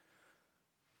community.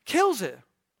 Kills it.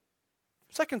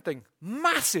 Second thing,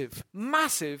 massive,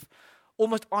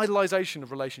 almost idolization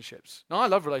of relationships. Now, I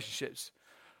love relationships,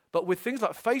 but with things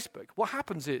like Facebook, what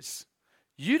happens is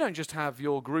you don't just have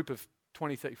your group of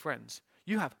 20, 30 friends.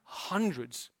 You have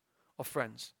hundreds of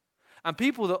friends. And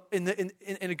people that,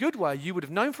 in a good way, you would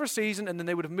have known for a season and then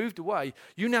they would have moved away.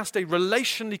 You now stay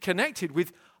relationally connected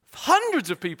with hundreds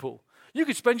of people. You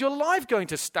could spend your life going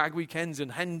to stag weekends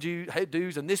and hen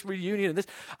do's and this reunion and this.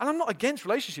 And I'm not against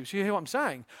relationships. You hear what I'm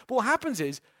saying? But what happens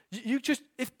is,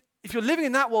 if you're living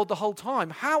in that world the whole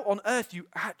time, how on earth you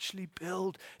actually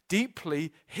build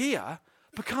deeply here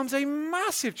becomes a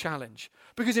massive challenge.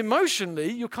 Because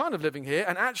emotionally, you're kind of living here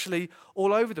and actually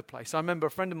all over the place. I remember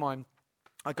a friend of mine,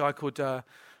 a guy called,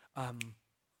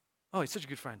 he's such a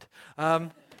good friend.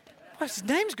 His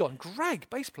name's gone. Greg,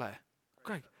 bass player.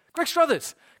 Greg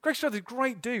Struthers,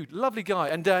 great dude, lovely guy.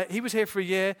 And he was here for a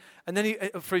year, and then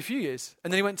for a few years,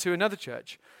 and then he went to another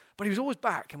church. But he was always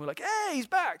back, and we're like, hey, he's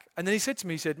back. And then he said to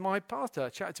me, my pastor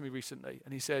chatted to me recently,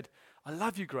 and he said, I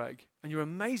love you, Greg, and you're an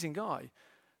amazing guy.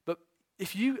 But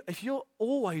if you're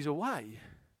always away,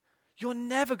 you're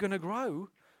never going to grow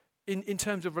in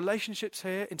terms of relationships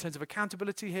here, in terms of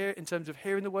accountability here, in terms of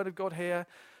hearing the word of God here.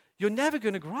 You're never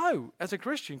going to grow as a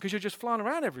Christian because you're just flying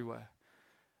around everywhere.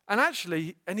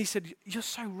 And he said, you're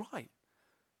so right.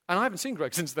 And I haven't seen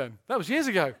Greg since then. That was years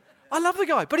ago. I love the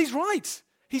guy, but he's right.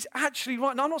 He's actually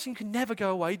right. Now, I'm not saying you can never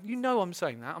go away. You know I'm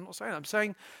saying that. I'm not saying that. I'm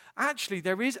saying, actually,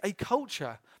 there is a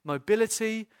culture,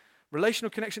 mobility, relational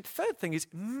connection. The third thing is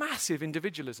massive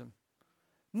individualism.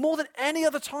 More than any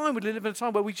other time, we live in a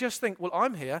time where we just think, well,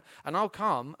 I'm here, and I'll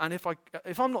come, and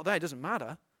if I'm not there, it doesn't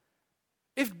matter.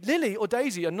 If Lily or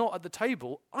Daisy are not at the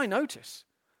table, I notice.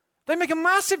 They make a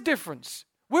massive difference.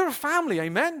 We're a family,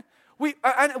 amen?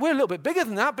 And we're a little bit bigger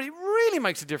than that, but it really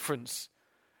makes a difference.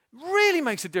 Really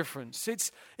makes a difference.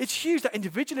 It's huge. That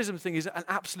individualism thing is an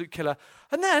absolute killer.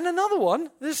 And then another one,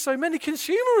 there's so many,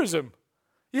 consumerism.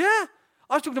 Yeah?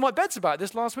 I was talking to Mike Betts about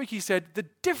this last week. He said the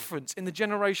difference in the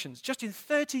generations, just in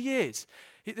 30 years.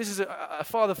 This is a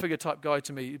father figure type guy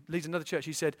to me. He leads another church.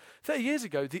 He said, 30 years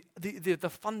ago, the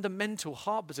fundamental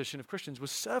heart position of Christians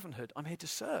was servanthood. I'm here to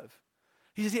serve.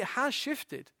 He says it has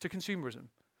shifted to consumerism.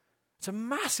 It's a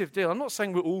massive deal. I'm not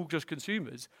saying we're all just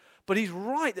consumers, but he's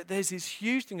right that there's this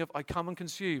huge thing of I come and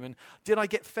consume, and did I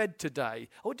get fed today?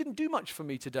 Oh, it didn't do much for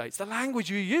me today. It's the language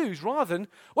you use rather than,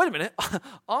 wait a minute,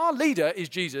 our leader is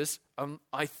Jesus.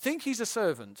 I think he's a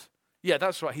servant. Yeah,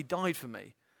 that's right. He died for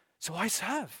me. So I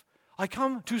serve. I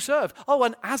come to serve. Oh,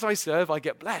 and as I serve, I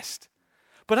get blessed.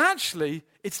 But actually,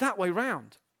 it's that way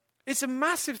round. It's a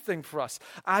massive thing for us.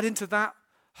 Add into that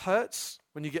hurts.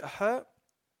 When you get hurt,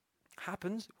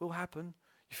 happens, it will happen.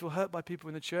 You feel hurt by people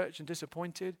in the church and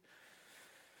disappointed.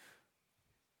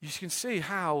 You can see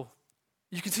how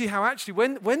actually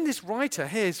when this writer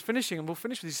here is finishing, and we'll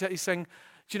finish with this, he's saying,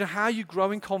 do you know how you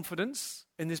grow in confidence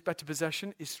in this better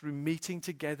possession is through meeting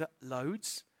together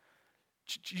loads?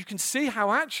 You can see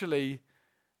how actually,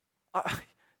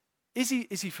 is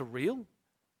he for real?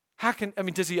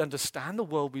 Does he understand the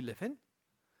world we live in?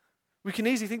 We can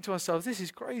easily think to ourselves, this is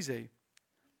crazy.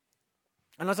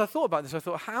 And as I thought about this, I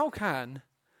thought, how can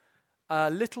a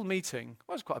little meeting,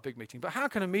 well, it's quite a big meeting, but how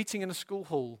can a meeting in a school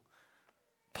hall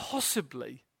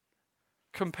possibly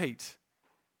compete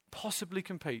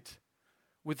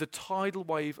with the tidal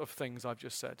wave of things I've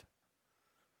just said?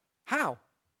 How?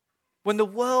 When the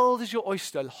world is your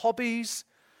oyster, hobbies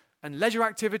and leisure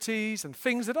activities and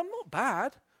things that are not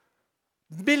bad,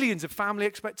 millions of family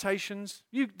expectations,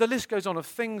 the list goes on of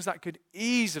things that could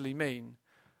easily mean,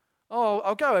 oh,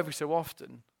 I'll go every so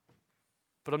often,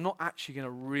 but I'm not actually going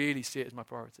to really see it as my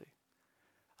priority.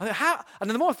 And then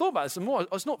the more I thought about this, the more,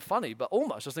 it's not funny, but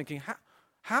almost I was thinking,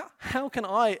 how can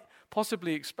I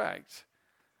possibly expect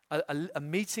a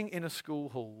meeting in a school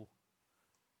hall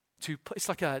it's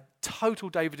like a total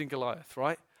David and Goliath,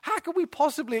 right? How can we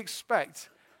possibly expect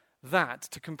that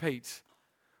to compete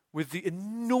with the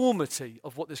enormity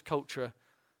of what this culture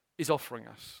is offering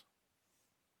us?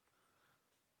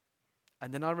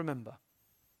 And then I remember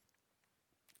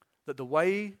that the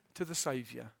way to the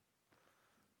Savior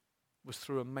was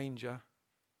through a manger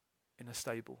in a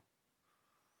stable.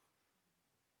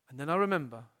 And then I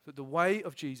remember that the way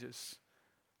of Jesus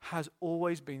has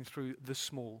always been through the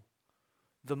small,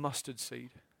 the mustard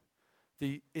seed,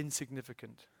 the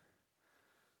insignificant.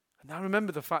 And I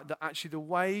remember the fact that actually the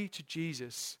way to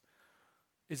Jesus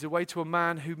is the way to a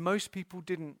man who most people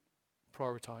didn't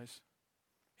prioritize.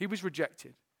 He was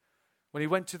rejected. When he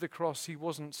went to the cross, he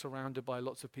wasn't surrounded by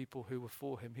lots of people who were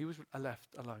for him. He was left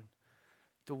alone.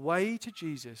 The way to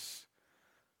Jesus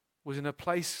was in a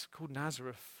place called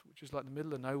Nazareth, which is like the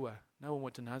middle of nowhere. No one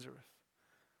went to Nazareth.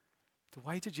 The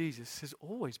way to Jesus has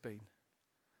always been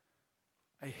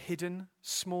a hidden,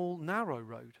 small, narrow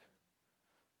road.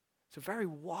 It's a very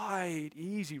wide,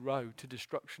 easy road to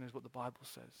destruction, is what the Bible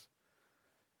says.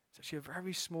 It's actually a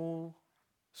very small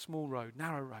road,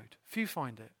 narrow road. Few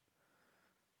find it.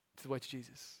 It's the way to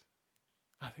Jesus.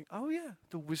 I think, oh yeah,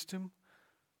 the wisdom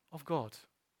of God.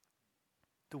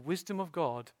 The wisdom of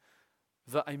God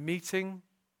that a meeting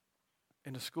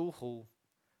in a school hall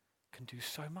can do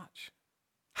so much.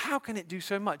 How can it do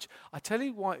so much? I tell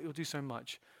you why it will do so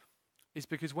much. Is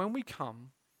because when we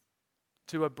come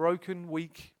to a broken,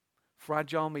 weak,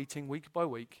 fragile meeting week by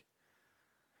week,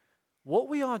 what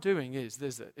we are doing is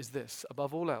this,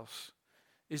 above all else,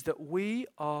 is that we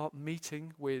are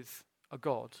meeting with a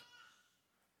God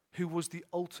who was the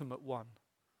ultimate one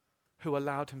who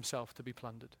allowed himself to be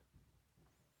plundered.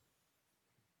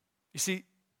 You see,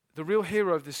 the real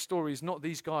hero of this story is not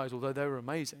these guys, although they were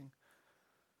amazing.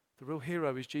 The real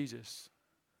hero is Jesus.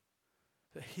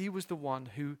 That he was the one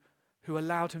who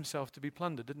allowed himself to be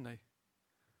plundered, didn't he?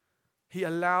 He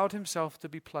allowed himself to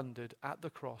be plundered at the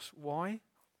cross. Why?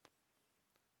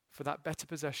 For that better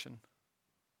possession.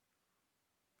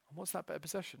 And what's that better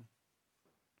possession?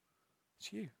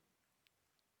 It's you.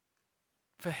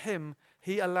 For him,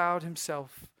 he allowed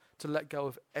himself to let go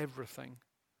of everything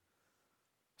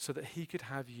so that he could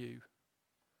have you.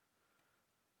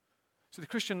 So the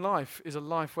Christian life is a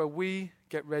life where we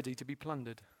get ready to be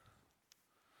plundered.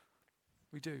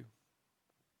 We do.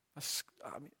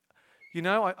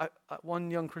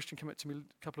 One young Christian came up to me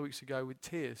a couple of weeks ago with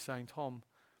tears saying, Tom,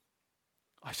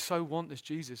 I so want this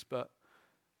Jesus, but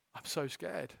I'm so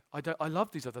scared. I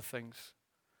love these other things.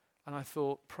 And I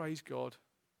thought, praise God.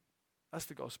 That's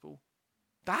the gospel.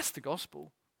 That's the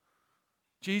gospel.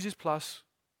 Jesus plus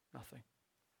nothing.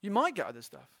 You might get other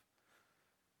stuff.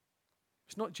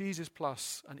 It's not Jesus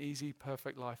plus an easy,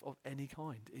 perfect life of any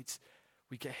kind.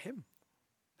 We get him.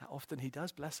 How often he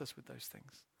does bless us with those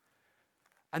things.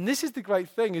 And this is the great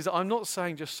thing, is I'm not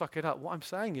saying just suck it up. What I'm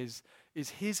saying is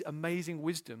his amazing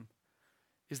wisdom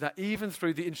is that even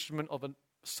through the instrument of a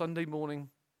Sunday morning,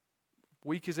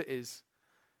 weak as it is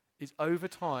over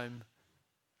time,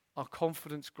 our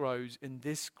confidence grows in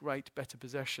this great better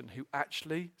possession who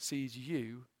actually sees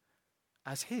you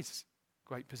as his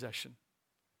great possession.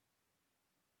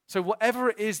 So whatever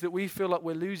it is that we feel like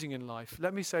we're losing in life,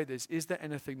 let me say this, is there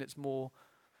anything that's more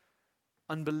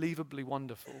unbelievably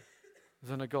wonderful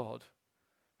than a God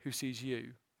who sees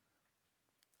you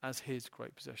as his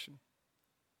great possession?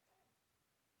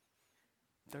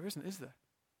 There isn't, is there?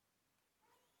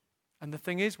 And the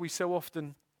thing is, we so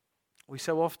often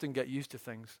get used to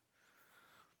things.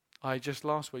 I just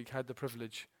last week had the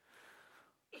privilege,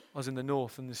 I was in the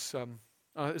north, and this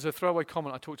as a throwaway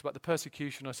comment, I talked about the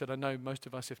persecution. I said, I know most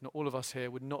of us, if not all of us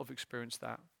here, would not have experienced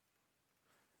that.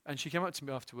 And she came up to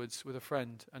me afterwards with a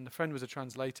friend, and the friend was a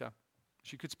translator.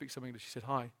 She could speak some English. She said,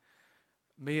 hi,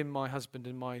 me and my husband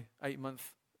and my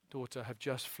 8-month daughter have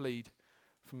just fled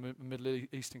from a Middle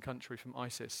Eastern country, from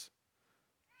ISIS.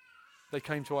 They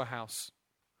came to our house.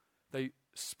 They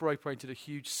spray painted a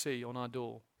huge C on our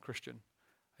door, Christian.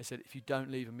 They said, if you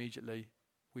don't leave immediately,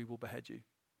 we will behead you.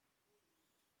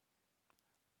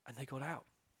 And they got out.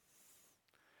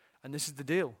 And this is the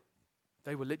deal.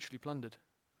 They were literally plundered.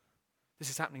 This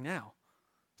is happening now.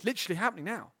 It's literally happening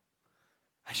now.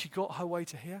 And she got her way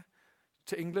to here.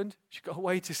 to England. She got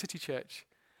away to City Church.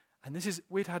 And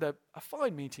we'd had a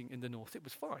fine meeting in the north. It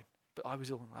was fine. But I was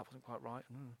ill, that wasn't quite right.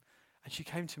 And she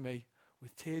came to me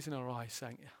with tears in her eyes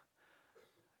saying,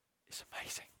 it's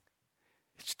amazing.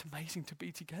 It's just amazing to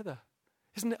be together.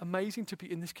 Isn't it amazing to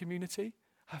be in this community?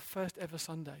 Her first ever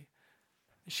Sunday.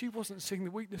 And she wasn't seeing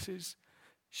the weaknesses.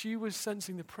 She was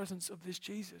sensing the presence of this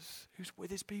Jesus who's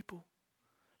with his people.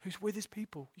 Who's with his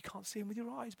people. You can't see him with your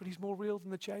eyes, but he's more real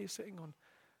than the chair you're sitting on.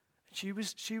 And she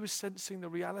was sensing the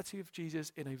reality of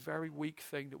Jesus in a very weak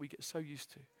thing that we get so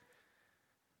used to.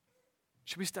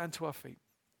 Should we stand to our feet?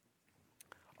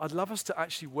 I'd love us to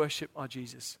actually worship our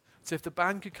Jesus. So if the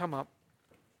band could come up.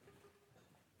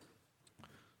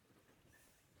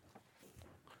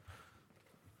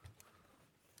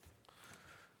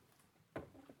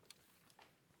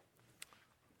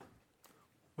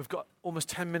 We've got almost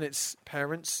 10 minutes,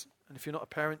 parents, and if you're not a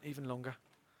parent, even longer,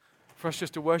 for us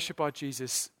just to worship our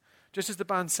Jesus. Just as the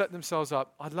band set themselves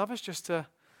up, I'd love us just to,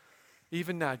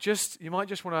 even now, you might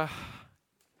just want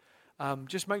to,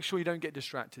 just make sure you don't get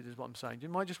distracted is what I'm saying. You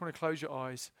might just want to close your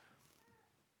eyes.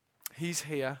 He's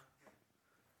here.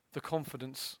 The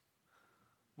confidence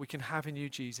we can have in you,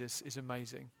 Jesus, is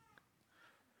amazing.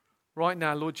 Right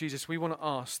now, Lord Jesus, we want to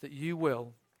ask that you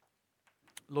will,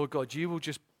 Lord God, you will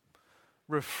just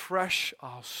refresh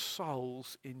our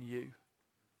souls in you.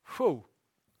 Whew.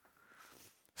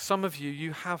 Some of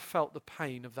you have felt the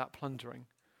pain of that plundering.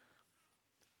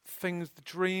 Things, the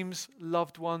dreams,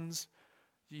 loved ones,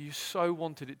 you so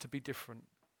wanted it to be different.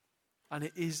 And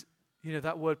it is,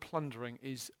 that word plundering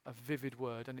is a vivid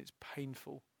word and it's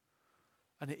painful.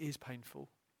 And it is painful.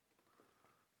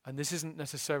 And this isn't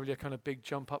necessarily a kind of big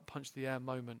jump up, punch the air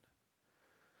moment.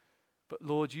 But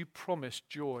Lord, you promised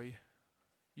joy.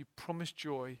 You promised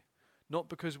joy, not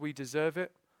because we deserve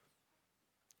it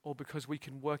or because we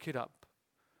can work it up,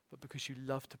 but because you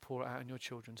love to pour it out on your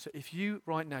children. So if you,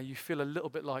 right now, you feel a little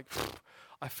bit like,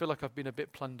 I feel like I've been a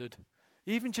bit plundered,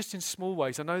 even just in small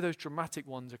ways. I know those dramatic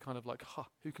ones are kind of like,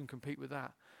 who can compete with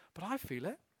that? But I feel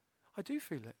it. I do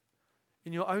feel it.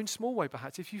 In your own small way,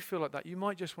 perhaps, if you feel like that, you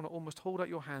might just want to almost hold out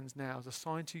your hands now as a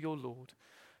sign to your Lord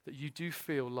that you do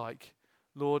feel like,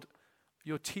 Lord,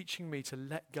 you're teaching me to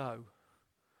let go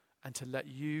and to let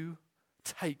you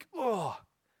take,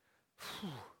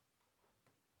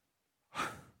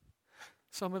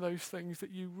 some of those things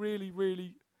that you really,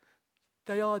 really,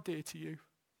 they are dear to you.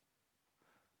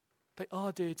 They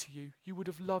are dear to you. You would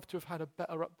have loved to have had a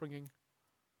better upbringing,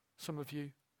 some of you,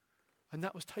 and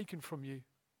that was taken from you.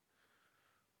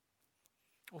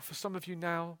 Or for some of you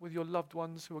now, with your loved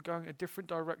ones who are going a different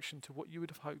direction to what you would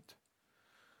have hoped.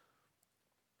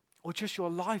 Or just your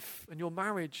life and your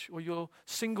marriage or your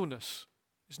singleness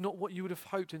is not what you would have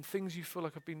hoped, and things you feel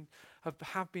like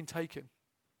have been taken.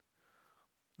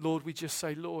 Lord, we just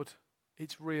say, Lord,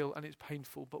 it's real and it's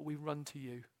painful, but we run to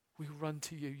you. We run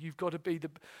to you. You've got to be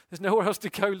there's nowhere else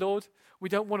to go, Lord. We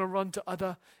don't want to run to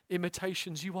other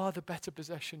imitations. You are the better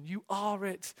possession. You are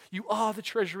it. You are the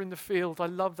treasure in the field. I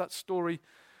love that story.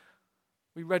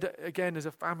 We read it again as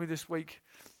a family this week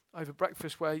over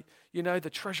breakfast where, the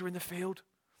treasure in the field.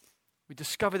 We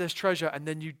discover there's treasure and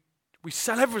then we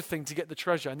sell everything to get the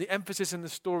treasure. And the emphasis in the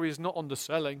story is not on the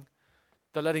selling,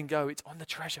 the letting go. It's on the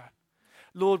treasure.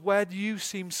 Lord, where do you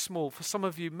seem small? For some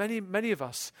of you, many of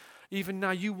us, even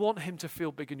now, you want him to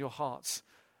feel big in your hearts.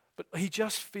 But he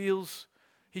just feels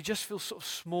sort of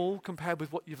small compared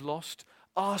with what you've lost.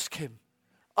 Ask him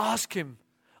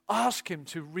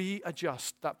to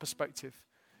readjust that perspective.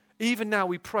 Even now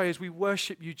we pray as we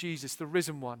worship you, Jesus, the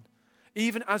risen one.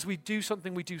 Even as we do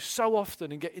something we do so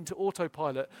often and get into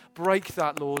autopilot, break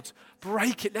that, Lord.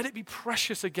 Break it. Let it be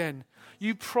precious again.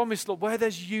 You promise, Lord, where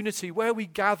there's unity, where we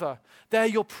gather, there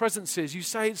your presence is. You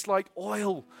say it's like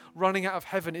oil running out of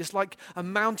heaven. It's like a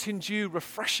mountain dew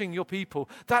refreshing your people.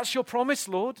 That's your promise,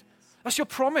 Lord. That's your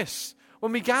promise.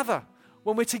 When we gather,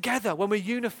 when we're together, when we're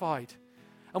unified.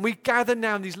 And we gather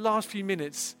now in these last few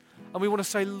minutes and we want to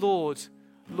say, Lord,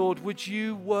 would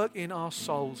you work in our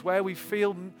souls where we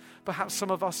feel perhaps some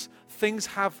of us things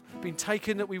have been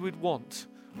taken that we would want.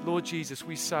 Lord Jesus,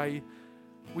 we say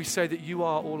that you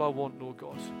are all I want, Lord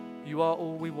God. You are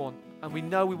all we want. And we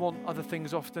know we want other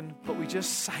things often, but we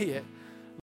just say it